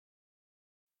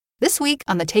This week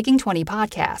on the Taking 20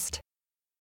 podcast.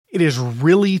 It is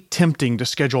really tempting to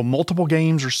schedule multiple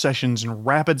games or sessions in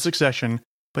rapid succession,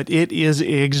 but it is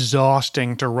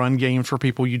exhausting to run games for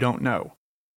people you don't know.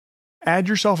 Add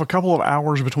yourself a couple of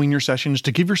hours between your sessions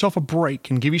to give yourself a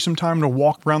break and give you some time to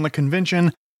walk around the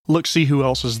convention, look, see who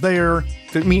else is there,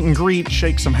 meet and greet,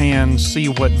 shake some hands, see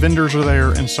what vendors are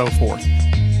there, and so forth.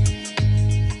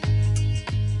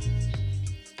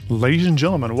 Ladies and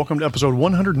gentlemen, welcome to episode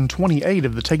 128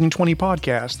 of the Taking 20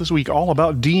 podcast. This week all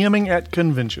about DMing at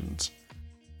conventions.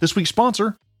 This week's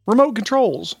sponsor, Remote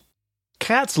Controls.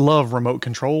 Cats love remote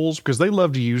controls because they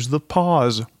love to use the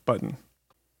pause button.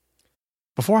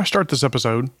 Before I start this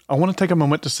episode, I want to take a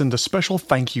moment to send a special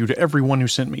thank you to everyone who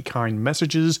sent me kind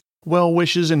messages, well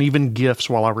wishes, and even gifts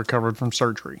while I recovered from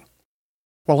surgery.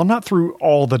 While I'm not through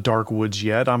all the dark woods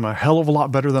yet, I'm a hell of a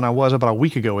lot better than I was about a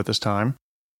week ago at this time.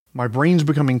 My brain's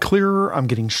becoming clearer, I'm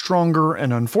getting stronger,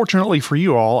 and unfortunately for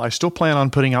you all, I still plan on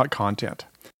putting out content.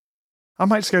 I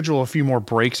might schedule a few more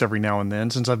breaks every now and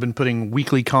then since I've been putting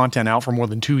weekly content out for more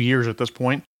than 2 years at this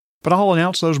point, but I'll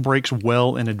announce those breaks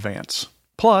well in advance.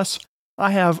 Plus,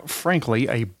 I have, frankly,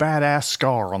 a badass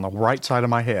scar on the right side of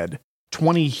my head.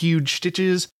 20 huge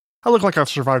stitches. I look like I've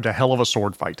survived a hell of a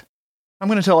sword fight. I'm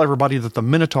going to tell everybody that the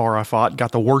Minotaur I fought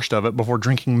got the worst of it before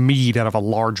drinking mead out of a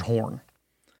large horn.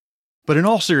 But in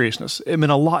all seriousness, it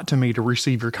meant a lot to me to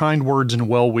receive your kind words and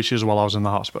well wishes while I was in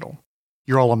the hospital.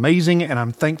 You're all amazing, and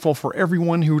I'm thankful for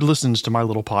everyone who listens to my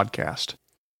little podcast.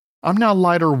 I'm now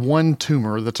lighter one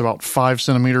tumor that's about 5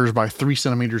 centimeters by 3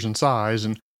 centimeters in size,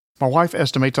 and my wife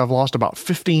estimates I've lost about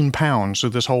 15 pounds through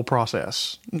this whole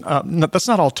process. No, that's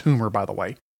not all tumor, by the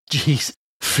way. Jeez,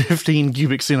 15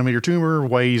 cubic centimeter tumor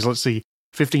weighs,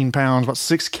 15 pounds, about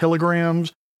 6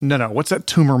 kilograms? No, what's that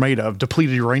tumor made of?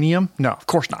 Depleted uranium? No, of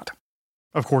course not.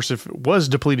 Of course, if it was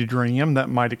depleted uranium, that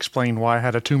might explain why I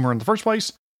had a tumor in the first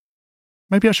place.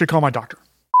 Maybe I should call my doctor.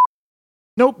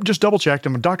 Nope, just double-checked,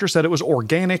 and my doctor said it was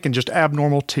organic and just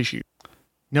abnormal tissue.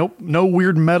 Nope, no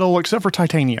weird metal except for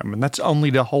titanium, and that's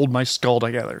only to hold my skull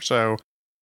together, so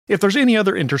if there's any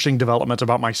other interesting developments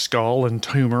about my skull and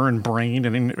tumor and brain,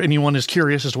 and anyone is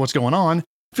curious as to what's going on,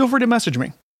 feel free to message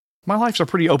me. My life's a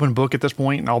pretty open book at this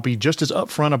point, and I'll be just as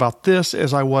upfront about this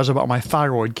as I was about my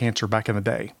thyroid cancer back in the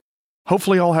day.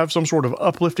 Hopefully I'll have some sort of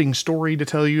uplifting story to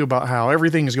tell you about how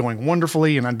everything is going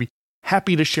wonderfully, and I'd be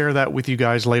happy to share that with you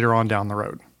guys later on down the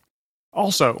road.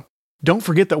 Also, don't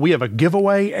forget that we have a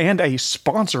giveaway and a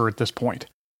sponsor at this point.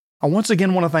 I once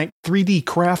again want to thank 3D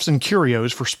Crafts and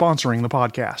Curios for sponsoring the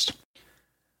podcast.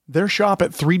 Their shop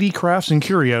at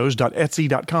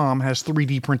 3dcraftsandcurios.etsy.com has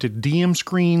 3D printed DM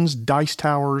screens, dice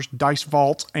towers, dice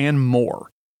vaults, and more.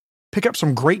 Pick up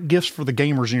some great gifts for the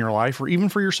gamers in your life or even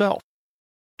for yourself.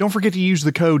 Don't forget to use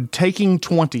the code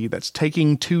TAKING20, that's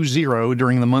TAKING20,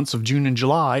 during the months of June and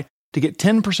July to get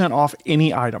 10% off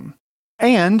any item.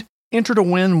 And enter to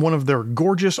win one of their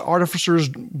gorgeous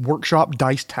Artificer's Workshop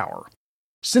dice tower.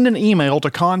 Send an email to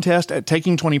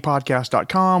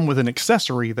contest@taking20podcast.com with an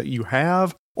accessory that you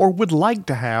have or would like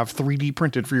to have 3D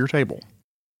printed for your table.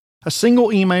 A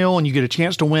single email and you get a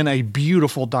chance to win a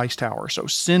beautiful dice tower, so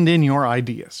send in your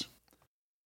ideas.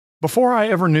 Before I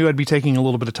ever knew I'd be taking a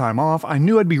little bit of time off, I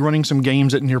knew I'd be running some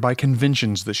games at nearby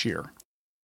conventions this year.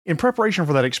 In preparation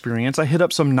for that experience, I hit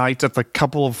up some nights at the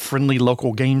couple of friendly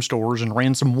local game stores and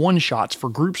ran some one-shots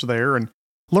for groups there and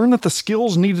learned that the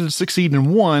skills needed to succeed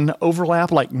in one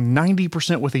overlap like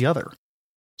 90% with the other.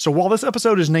 So while this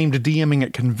episode is named DMing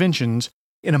at conventions,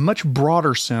 in a much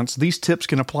broader sense, these tips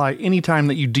can apply anytime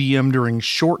that you DM during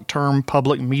short-term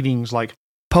public meetings like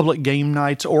public game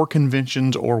nights or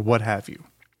conventions or what have you.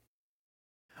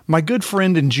 My good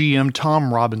friend and GM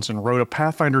Tom Robinson wrote a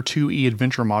Pathfinder 2e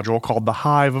adventure module called The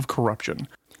Hive of Corruption.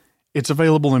 It's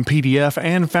available in PDF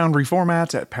and Foundry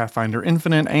formats at Pathfinder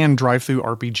Infinite and DriveThru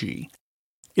RPG.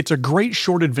 It's a great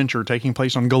short adventure taking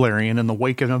place on Golarion in the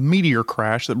wake of a meteor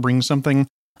crash that brings something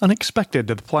unexpected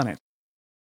to the planet.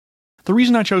 The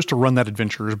reason I chose to run that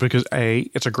adventure is because A,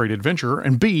 it's a great adventure,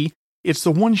 and B, it's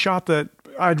the one shot that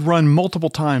I'd run multiple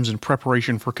times in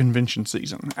preparation for convention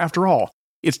season. After all,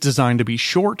 it's designed to be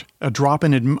short, a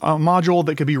drop-in module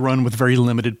that could be run with very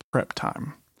limited prep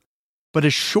time. But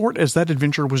as short as that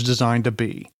adventure was designed to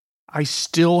be, I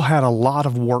still had a lot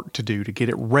of work to do to get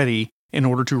it ready in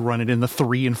order to run it in the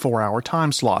 3 and 4 hour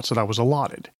time slots that I was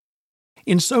allotted.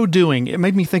 In so doing, it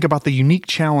made me think about the unique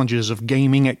challenges of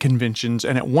gaming at conventions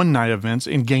and at one-night events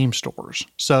in game stores.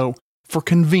 So, for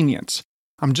convenience,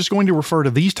 I'm just going to refer to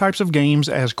these types of games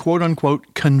as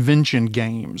quote-unquote convention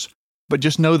games, but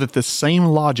just know that the same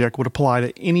logic would apply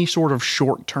to any sort of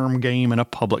short-term game in a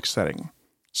public setting.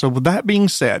 So with that being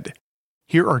said,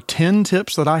 Here are 10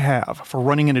 tips that I have for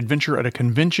running an adventure at a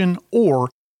convention or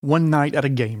one night at a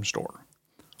game store.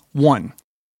 1.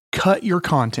 Cut your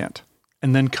content,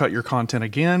 and then cut your content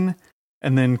again,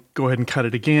 and then go ahead and cut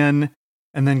it again,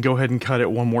 and then go ahead and cut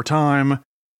it one more time,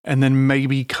 and then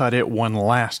maybe cut it one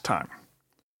last time.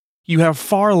 You have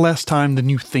far less time than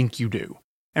you think you do,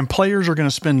 and players are going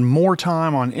to spend more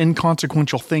time on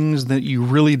inconsequential things that you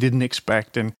really didn't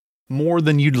expect, and more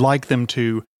than you'd like them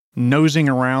to, nosing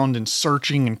around and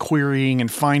searching and querying and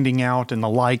finding out and the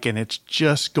like, and it's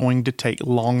just going to take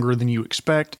longer than you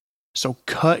expect. So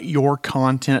cut your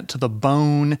content to the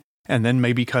bone, and then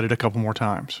maybe cut it a couple more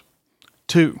times.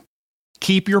 2.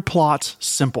 Keep your plots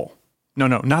simple. No,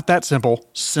 not that simple,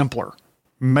 simpler.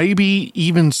 Maybe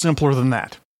even simpler than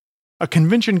that. A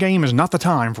convention game is not the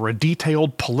time for a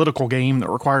detailed political game that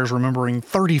requires remembering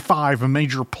 35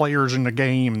 major players in the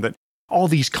game, that all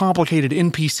these complicated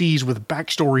NPCs with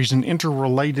backstories and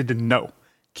interrelated, and no.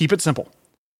 Keep it simple.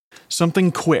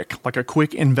 Something quick, like a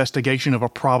quick investigation of a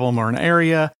problem or an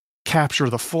area, capture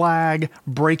the flag,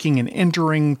 breaking and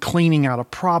entering, cleaning out a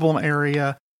problem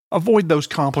area. Avoid those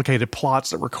complicated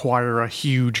plots that require a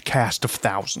huge cast of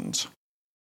thousands.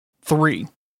 3.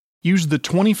 Use the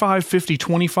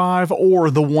 25-50-25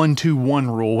 or the 1-2-1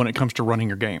 rule when it comes to running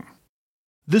your game.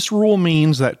 This rule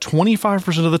means that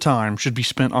 25% of the time should be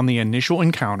spent on the initial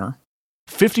encounter,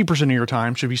 50% of your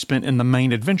time should be spent in the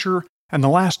main adventure, and the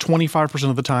last 25%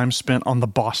 of the time spent on the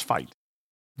boss fight.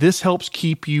 This helps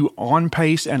keep you on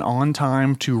pace and on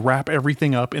time to wrap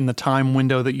everything up in the time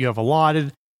window that you have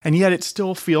allotted, and yet it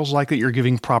still feels like that you're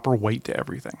giving proper weight to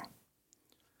everything.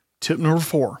 Tip number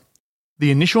 4.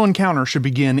 The initial encounter should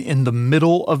begin in the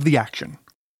middle of the action.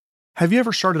 Have you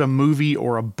ever started a movie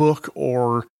or a book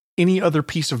or any other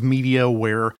piece of media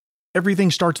where everything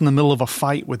starts in the middle of a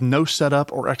fight with no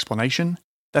setup or explanation?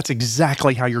 That's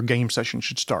exactly how your game session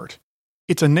should start.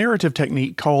 It's a narrative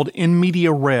technique called in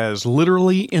media res,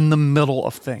 literally in the middle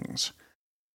of things.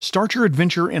 Start your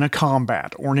adventure in a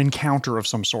combat or an encounter of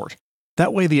some sort.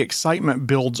 That way the excitement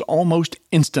builds almost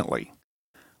instantly.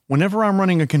 Whenever I'm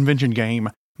running a convention game,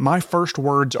 my first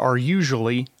words are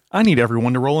usually, I need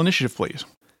everyone to roll initiative, please.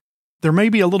 There may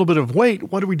be a little bit of,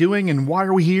 wait, what are we doing and why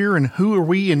are we here and who are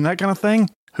we and that kind of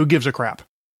thing. Who gives a crap?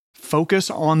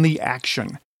 Focus on the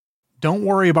action. Don't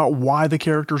worry about why the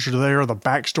characters are there, the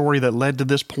backstory that led to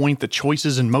this point, the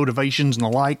choices and motivations and the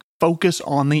like. Focus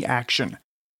on the action,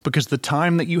 because the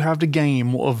time that you have to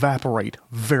game will evaporate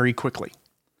very quickly.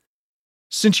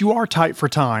 Since you are tight for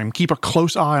time, keep a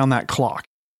close eye on that clock.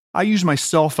 I use my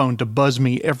cell phone to buzz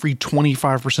me every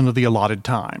 25% of the allotted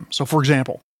time. So for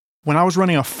example, when I was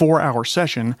running a 4-hour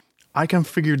session, I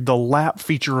configured the lap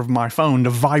feature of my phone to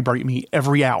vibrate me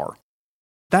every hour.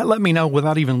 That let me know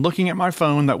without even looking at my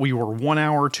phone that we were 1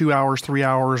 hour, 2 hours, 3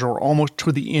 hours, or almost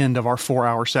to the end of our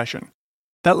 4-hour session.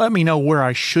 That let me know where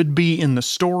I should be in the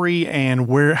story and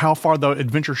how far the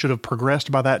adventure should have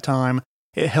progressed by that time.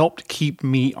 It helped keep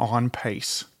me on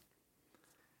pace.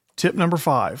 Tip number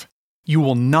 5. You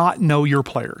will not know your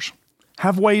players.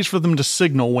 Have ways for them to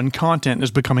signal when content is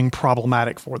becoming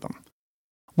problematic for them.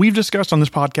 We've discussed on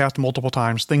this podcast multiple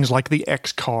times things like the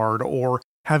X card or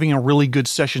having a really good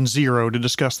session 0 to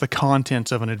discuss the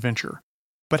contents of an adventure.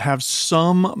 But have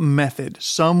some method,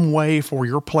 some way for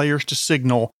your players to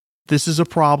signal, this is a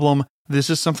problem, this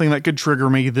is something that could trigger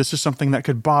me, this is something that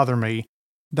could bother me.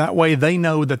 That way they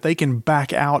know that they can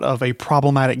back out of a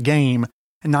problematic game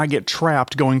and not get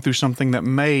trapped going through something that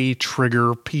may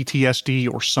trigger PTSD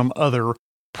or some other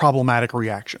problematic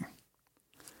reaction.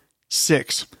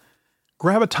 6.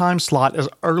 Grab a time slot as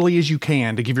early as you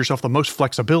can to give yourself the most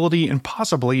flexibility and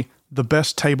possibly the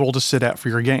best table to sit at for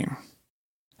your game.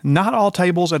 Not all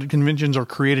tables at conventions are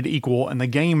created equal, and the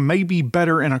game may be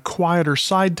better in a quieter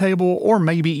side table or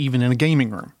maybe even in a gaming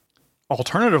room.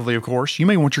 Alternatively, of course, you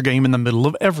may want your game in the middle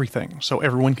of everything so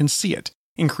everyone can see it,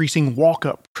 increasing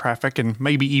walk-up traffic and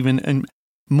maybe even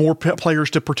more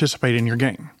players to participate in your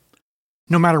game.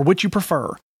 No matter which you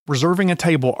prefer, reserving a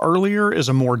table earlier is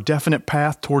a more definite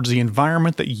path towards the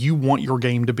environment that you want your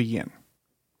game to be in.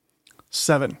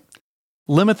 7.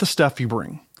 Limit the stuff you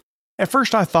bring. At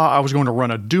first I thought I was going to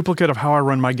run a duplicate of how I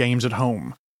run my games at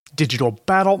home. Digital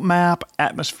battle map,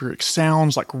 atmospheric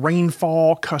sounds like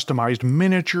rainfall, customized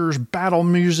miniatures, battle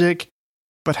music.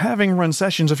 But having run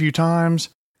sessions a few times,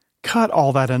 cut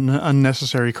all that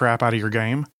unnecessary crap out of your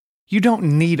game. You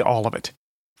don't need all of it.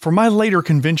 For my later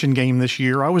convention game this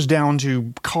year, I was down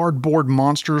to cardboard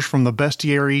monsters from the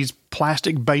bestiaries,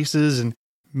 plastic bases, and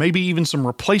maybe even some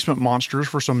replacement monsters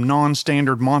for some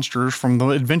non-standard monsters from the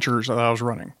adventures that I was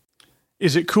running.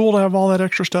 Is it cool to have all that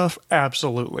extra stuff?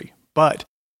 Absolutely. But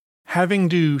having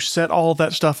to set all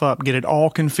that stuff up, get it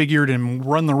all configured, and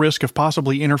run the risk of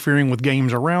possibly interfering with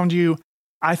games around you,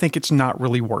 I think it's not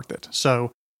really worth it.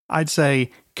 So I'd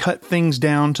say cut things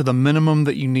down to the minimum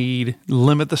that you need,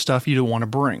 limit the stuff you don't want to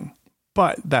bring.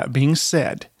 But that being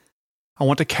said, I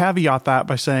want to caveat that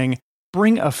by saying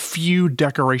bring a few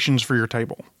decorations for your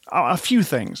table. A few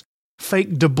things.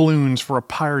 Fake doubloons for a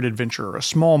pirate adventure, a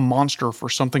small monster for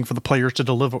something for the players to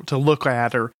look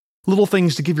at, or little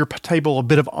things to give your table a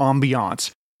bit of ambiance.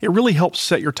 It really helps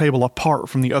set your table apart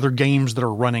from the other games that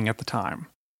are running at the time.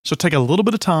 So take a little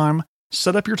bit of time,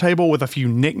 set up your table with a few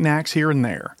knickknacks here and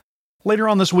there. Later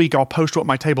on this week, I'll post what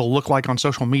my table looked like on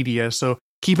social media, so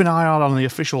keep an eye out on the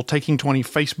official Taking 20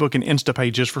 Facebook and Insta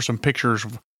pages for some pictures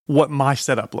of what my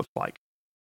setup looks like.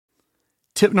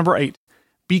 Tip number 8.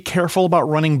 Be careful about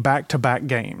running back-to-back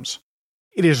games.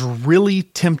 It is really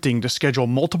tempting to schedule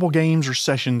multiple games or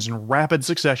sessions in rapid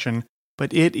succession,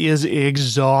 but it is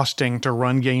exhausting to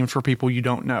run games for people you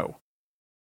don't know.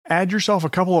 Add yourself a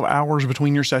couple of hours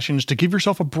between your sessions to give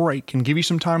yourself a break and give you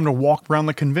some time to walk around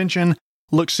the convention,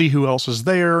 see who else is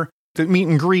there, to meet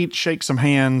and greet, shake some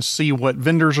hands, see what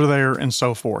vendors are there, and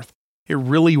so forth. It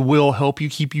really will help you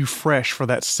keep you fresh for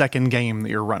that second game that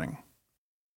you're running.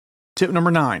 Tip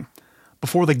number 9.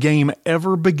 Before the game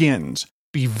ever begins,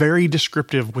 be very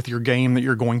descriptive with your game that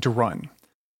you're going to run.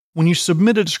 When you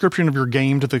submit a description of your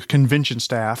game to the convention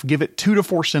staff, give it 2 to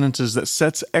 4 sentences that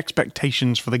sets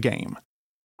expectations for the game.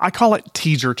 I call it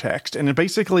teaser text, and it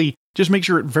basically just makes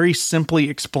sure it very simply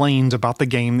explains about the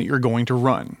game that you're going to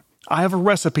run. I have a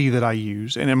recipe that I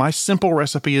use, and my simple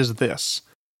recipe is this: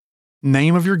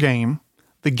 name of your game,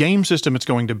 the game system it's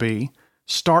going to be,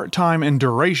 start time and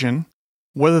duration,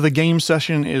 whether the game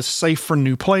session is safe for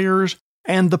new players,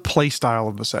 and the play style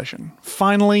of the session.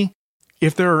 Finally,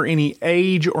 if there are any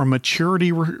age or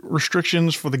maturity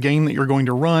restrictions for the game that you're going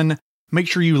to run, make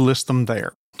sure you list them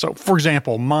there. So, for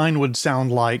example, mine would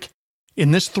sound like,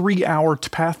 in this 3-hour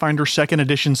Pathfinder 2nd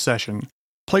Edition session,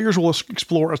 players will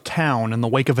explore a town in the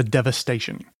wake of a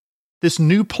devastation. This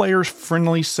new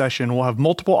players-friendly session will have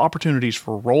multiple opportunities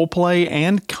for roleplay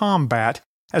and combat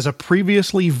as a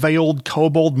previously veiled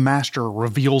kobold master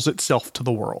reveals itself to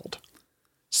the world.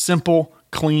 Simple,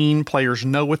 clean, players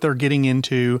know what they're getting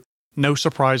into, no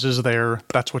surprises there,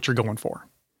 that's what you're going for.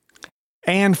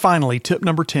 And finally, tip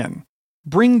number 10.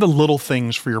 Bring the little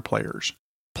things for your players.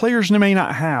 Players may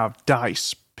not have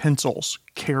dice, pencils,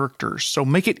 characters, so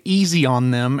make it easy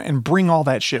on them and bring all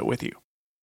that shit with you.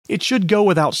 It should go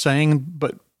without saying,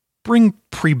 but bring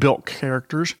pre-built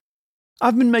characters.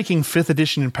 I've been making 5th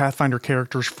edition and Pathfinder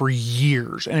characters for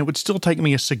years, and it would still take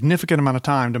me a significant amount of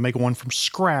time to make one from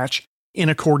scratch in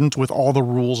accordance with all the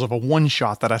rules of a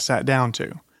one-shot that I sat down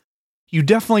to. You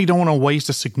definitely don't want to waste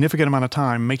a significant amount of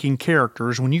time making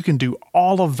characters when you can do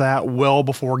all of that well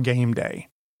before game day.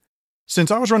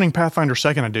 Since I was running Pathfinder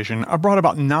 2nd Edition, I brought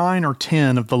about 9 or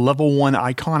 10 of the level 1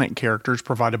 iconic characters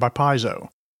provided by Paizo.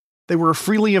 They were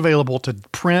freely available to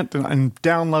print and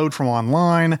download from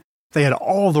online. They had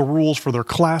all the rules for their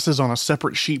classes on a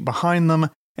separate sheet behind them,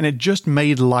 and it just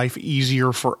made life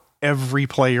easier for every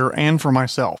player and for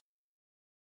myself.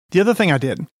 The other thing I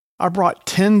did, I brought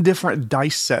 10 different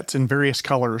dice sets in various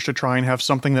colors to try and have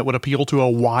something that would appeal to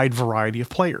a wide variety of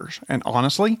players. And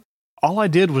honestly, all I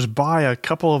did was buy a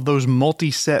couple of those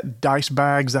multi-set dice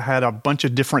bags that had a bunch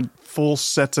of different full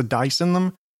sets of dice in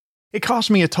them. It cost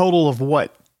me a total of,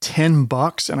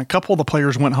 $10, and a couple of the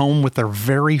players went home with their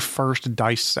very first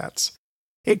dice sets.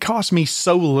 It cost me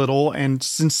so little, and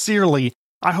sincerely,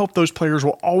 I hope those players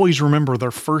will always remember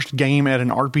their first game at an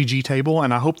RPG table,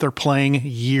 and I hope they're playing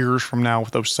years from now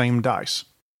with those same dice.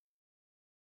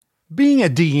 Being a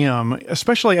DM,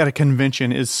 especially at a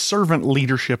convention, is servant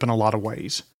leadership in a lot of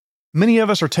ways. Many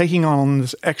of us are taking on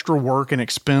this extra work and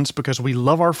expense because we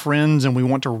love our friends and we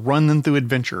want to run them through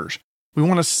adventures. We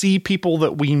want to see people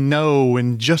that we know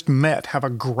and just met have a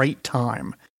great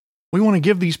time. We want to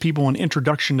give these people an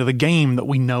introduction to the game that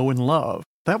we know and love.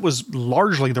 That was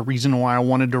largely the reason why I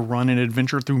wanted to run an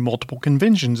adventure through multiple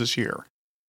conventions this year.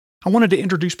 I wanted to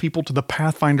introduce people to the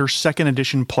Pathfinder 2nd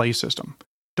Edition play system.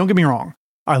 Don't get me wrong,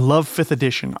 I love 5th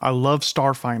Edition, I love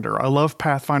Starfinder, I love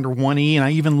Pathfinder 1E, and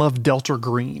I even love Delta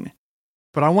Green.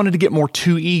 But I wanted to get more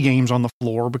 2E games on the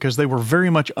floor because they were very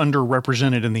much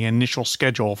underrepresented in the initial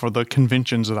schedule for the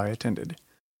conventions that I attended.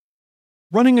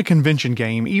 Running a convention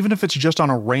game, even if it's just on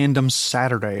a random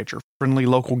Saturday at your friendly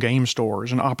local game store,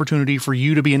 is an opportunity for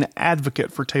you to be an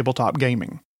advocate for tabletop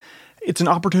gaming. It's an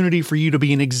opportunity for you to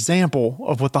be an example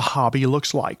of what the hobby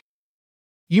looks like.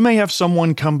 You may have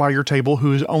someone come by your table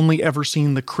who has only ever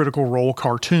seen the Critical Role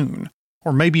cartoon,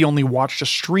 or maybe only watched a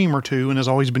stream or two and has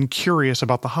always been curious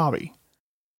about the hobby.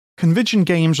 Convention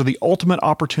games are the ultimate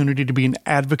opportunity to be an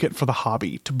advocate for the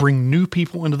hobby, to bring new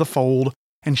people into the fold,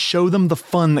 and show them the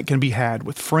fun that can be had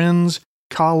with friends,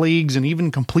 colleagues, and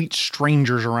even complete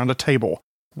strangers around a table,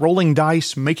 rolling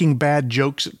dice, making bad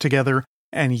jokes together,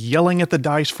 and yelling at the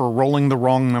dice for rolling the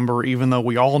wrong number even though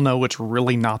we all know it's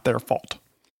really not their fault.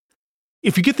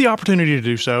 If you get the opportunity to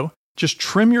do so, just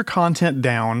trim your content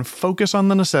down, focus on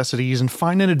the necessities, and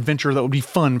find an adventure that would be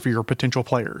fun for your potential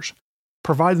players.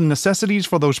 Provide the necessities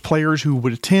for those players who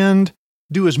would attend,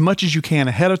 do as much as you can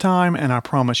ahead of time, and I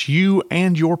promise you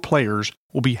and your players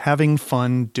will be having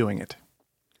fun doing it.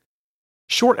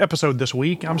 Short episode this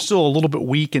week. I'm still a little bit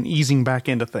weak and easing back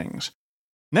into things.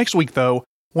 Next week, though,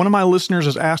 one of my listeners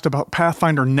has asked about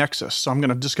Pathfinder Nexus, so I'm going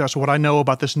to discuss what I know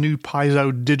about this new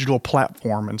Paizo digital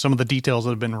platform and some of the details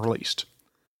that have been released.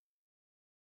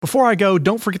 Before I go,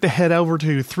 don't forget to head over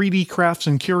to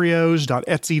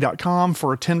 3dcraftsandcurios.etsy.com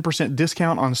for a 10%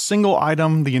 discount on a single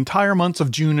item the entire months of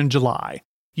June and July.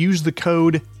 Use the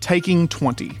code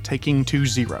TAKING20,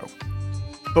 TAKING20.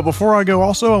 But before I go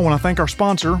also, I want to thank our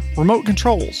sponsor, Remote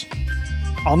Controls.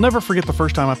 I'll never forget the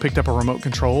first time I picked up a remote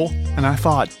control, and I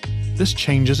thought, this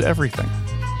changes everything.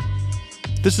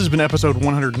 This has been episode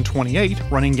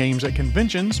 128, Running Games at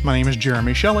Conventions. My name is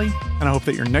Jeremy Shelley, and I hope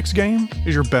that your next game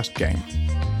is your best game.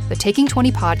 The Taking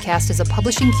 20 podcast is a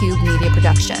Publishing Cube media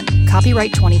production.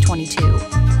 Copyright 2022.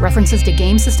 References to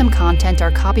game system content are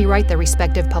copyright the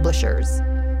respective publishers.